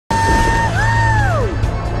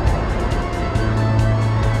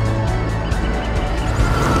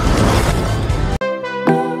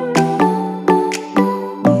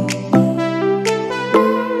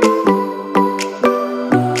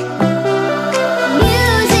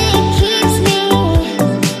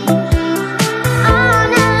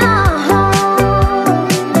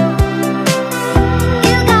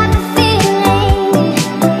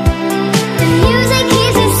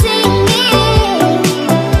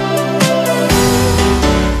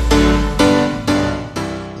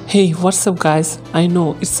Hey, what's up guys? I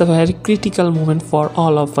know it's a very critical moment for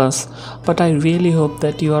all of us, but I really hope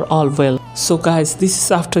that you are all well. So guys, this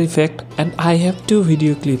is After Effects and I have two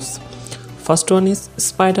video clips. First one is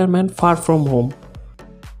Spider-Man Far From Home.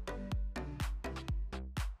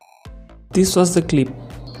 This was the clip.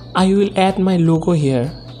 I will add my logo here.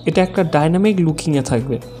 It একটা dynamic looking এ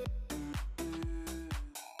থাকবে.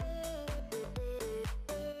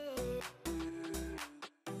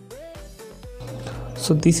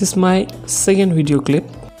 So this is my second video clip.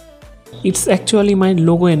 It's actually my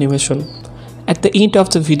logo animation. At the end of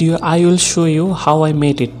the video, I will show you how I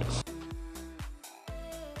made it.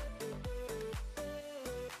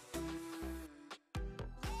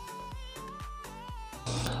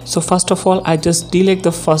 So first of all, I just delete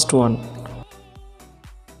the first one.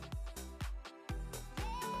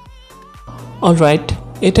 Alright,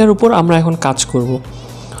 এটার উপর আমরা এখন কাজ করব.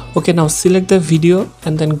 Okay, now select the video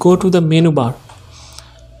and then go to the menu bar.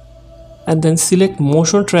 And then select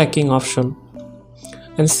motion tracking option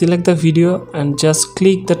and select the video and just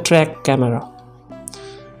click the track camera.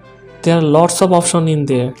 There are lots of options in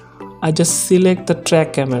there. I just select the track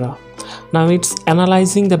camera. Now it's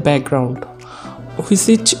analyzing the background, which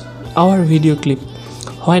is our video clip.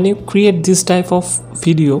 When you create this type of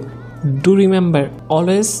video, do remember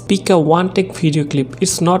always pick a one take video clip.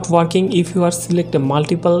 It's not working if you are select a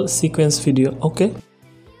multiple sequence video. Okay,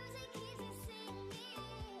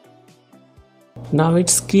 now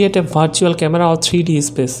it's create a virtual camera or 3D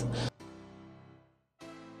space.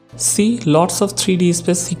 See, lots of 3D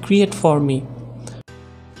space he create for me.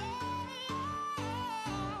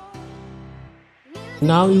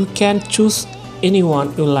 Now you can choose anyone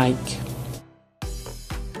you like.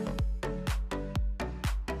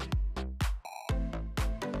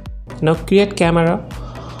 Now create camera.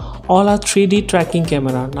 All are 3D tracking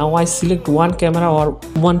camera. Now I select one camera or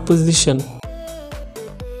one position.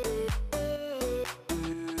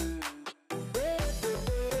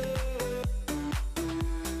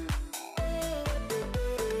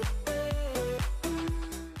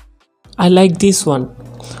 I like this one.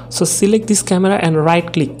 So select this camera and right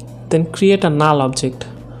click, then create a null object.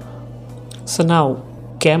 So now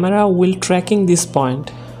camera will tracking this point.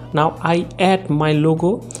 Now I add my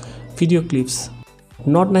logo video clips.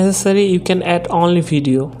 Not necessary you can add only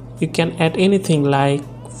video. You can add anything like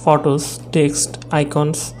photos, text,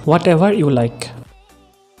 icons, whatever you like.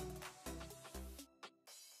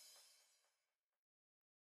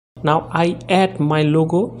 Now I add my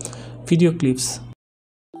logo video clips.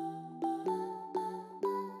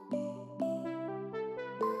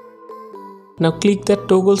 Now click the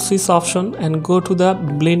toggle switch option and go to the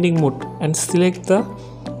blending mode and select the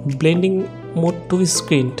blending mode to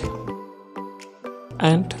screen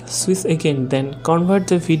and switch again, then convert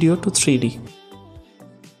the video to 3D.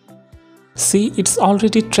 See, it's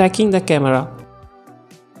already tracking the camera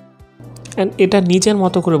and এটা নিজের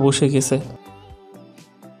মতো করে বসে গেছে.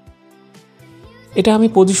 এটা আমি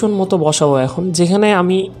position মতো বসাবো, এখন যেখানে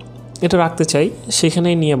আমি এটা রাখতে চাই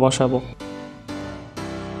সেখানেই নিয়ে বসাবো.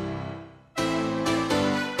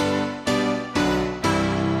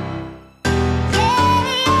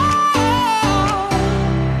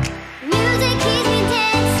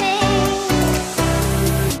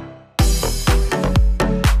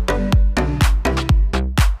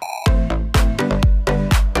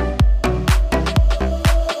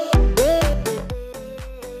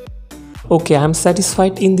 Okay, I am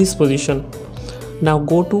satisfied in this position. Now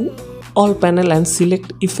go to all panel and select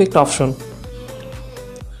effect option.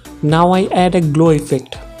 Now I add a glow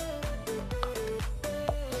effect,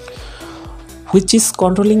 which is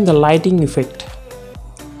controlling the lighting effect.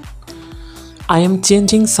 I am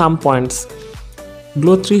changing some points.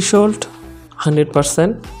 Glow threshold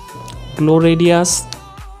 100%, glow radius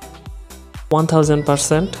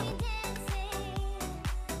 1000%,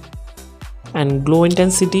 and glow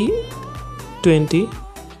intensity 20,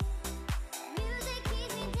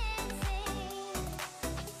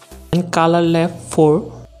 and color left 4,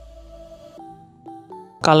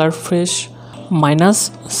 color fresh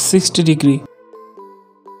 -60°.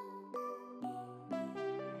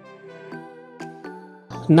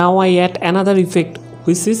 Now I add another effect,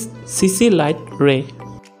 which is CC light ray.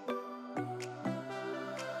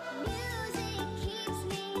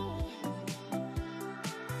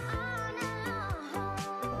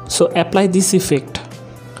 So apply this effect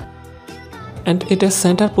and এটা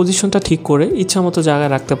centre পজিশনটা ঠিক করে ইচ্ছামতো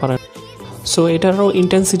জায়গায় রাখতে পারেন. So এটারও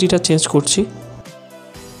ইন্টেন্সিটিটা change করছি.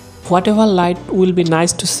 Whatever light will be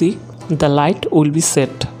nice to see, the light will be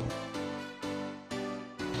set.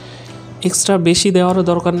 Extra বেশি দেওয়ারও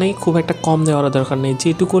দরকার নেই, খুব একটা কম দেওয়ারও দরকার নেই,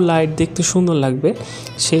 যেটুকু লাইট দেখতে সুন্দর লাগবে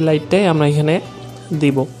সেই লাইটটাই আমরা এখানে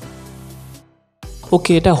দেব।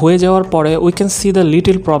 ওকে, এটা হয়ে যাওয়ার পরে we can see the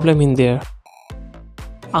little problem in their.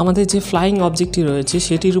 আমাদের যে ফ্লাইং অবজেক্টটি রয়েছে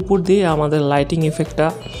সেটির উপর দিয়ে আমাদের লাইটিং ইফেক্টটা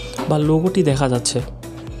বা লোগোটি দেখা যাচ্ছে।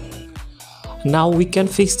 Now we can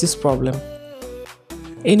fix this problem.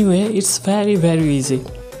 Anyway, it's very easy.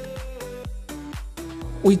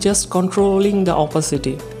 We just controlling the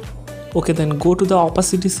opacity. Okay, then go to the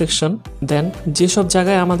opacity section. Then যেসব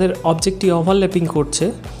জায়গায় আমাদের অবজেক্টটি ওভারল্যাপিং করছে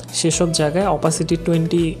সেসব জায়গায় opacity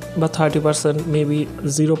 20 বা 30%, মেবি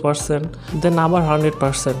 0%, দেন আবার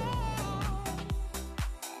 100%।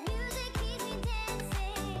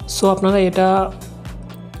 সো আপনারা এটা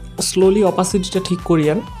স্লোলি অপাসিটিটা ঠিক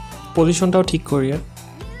করিয়েন, পজিশনটাও ঠিক করিয়েন।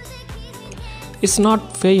 It's not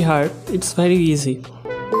very hard, it's very easy.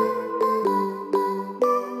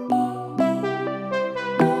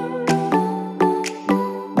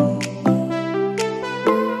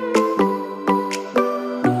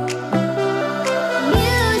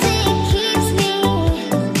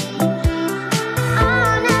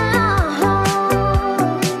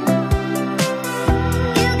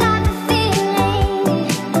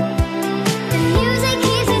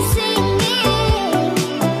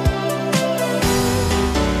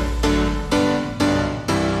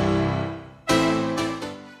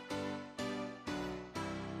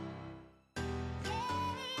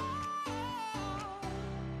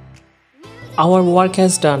 Our work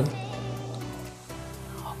has done.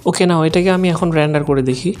 Okay, now এটাকে আমি এখন রেন্ডার করে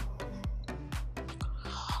দেখি।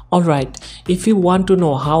 Alright, if you want to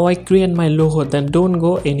know how I create my logo, then don't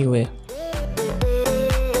go anywhere.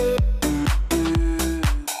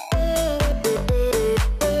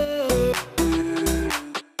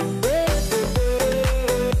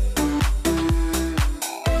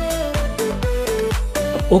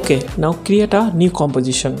 Okay, now create a new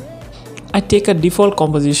composition. I take a default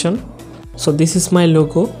composition. So this is my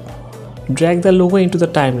logo. Drag the logo into the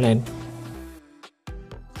timeline.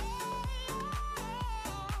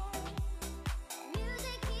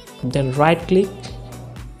 Then right click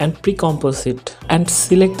and pre-compose it and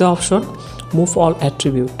select the option move all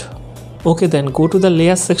attribute. Okay, then go to the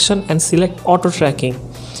layer section and select auto tracking.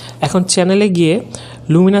 এখন চ্যানেলে গিয়ে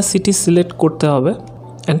luminosity select করতে হবে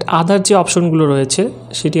and other যে অপশনগুলো রয়েছে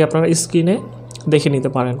সেটি আপনারা স্ক্রিনে দেখে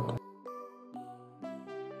নিতে পারেন।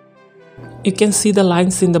 You can see the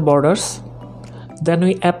lines in the borders. Then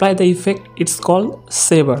we apply the effect. It's called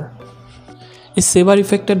saber. This saber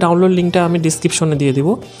effect download link ta ami description e diye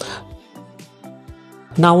dibo.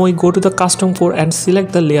 Now we go to the custom core and select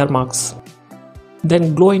the layer marks. Then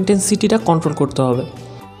glow intensity ta control korte hobe.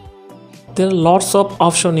 There are lots of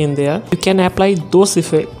options in there. You can apply those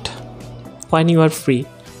effects when you are free.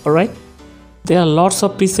 Alright. There are lots of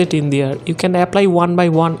presets in there. You can apply one by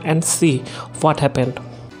one and see what happened.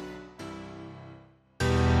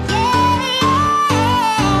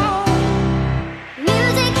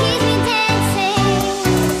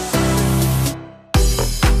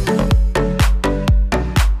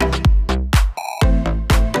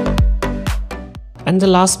 And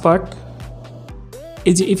the last part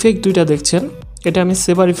is the effect দুইটা দেখছেন, এটা আমি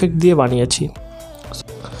সেভার effect দিয়ে বানিয়েছি।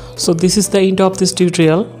 So this is the end of this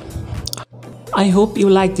tutorial. I hope you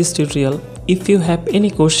like this tutorial. If you have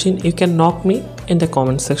any question, you can knock me in the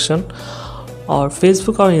comment section or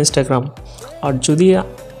Facebook or Instagram. আর যদি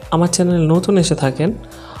আমার channel নতুন এসে থাকেন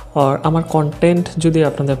আর আমার content যদি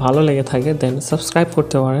আপনাদের ভালো লেগে থাকে দেন সাবস্ক্রাইব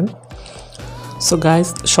করতে পারেন। So guys,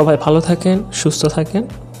 সবাই ভালো থাকেন, সুস্থ থাকেন।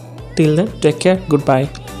 Till then, take care. Goodbye.